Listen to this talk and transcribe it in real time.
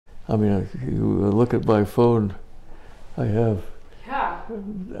I mean, you look at my phone, I have. Yeah.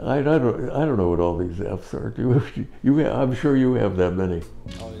 I don't know what all these apps are. I'm sure you have that many.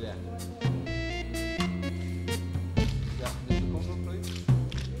 Oh yeah.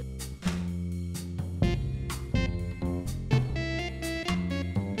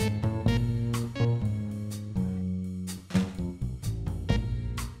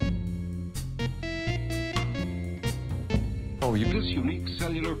 This unique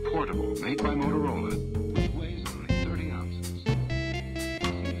cellular portable made by Motorola, which weighs only 30 ounces.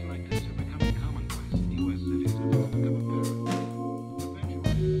 Scenes like this are becoming commonplace in U.S. cities as it's become apparent.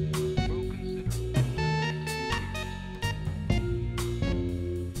 Eventually, grow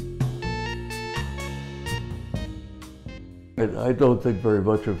considerably. I don't think very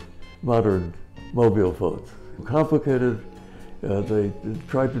much of modern mobile phones. Complicated, they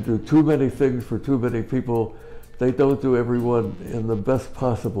try to do too many things for too many people. They don't do everyone in the best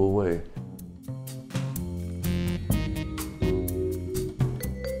possible way.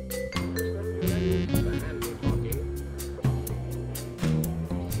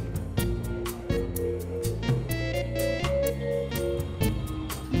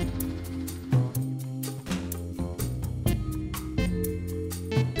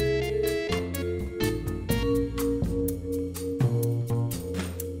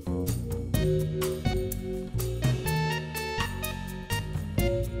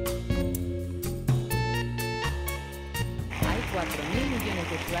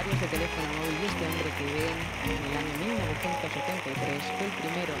 De usuarios de teléfono móvil y este hombre que ven en el año 1973 fue el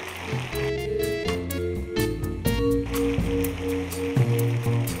primero.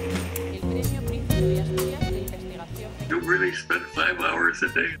 El premio Príncipe de Asturias de investigación. You really spend 5 hours a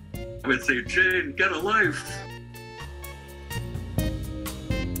day. I would say, Jane, get a life.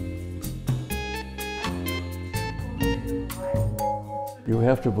 You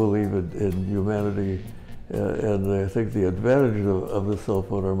have to believe in humanity. And I think the advantages of the cell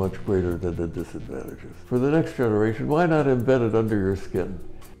phone are much greater than the disadvantages. For the next generation, why not embed it under your skin?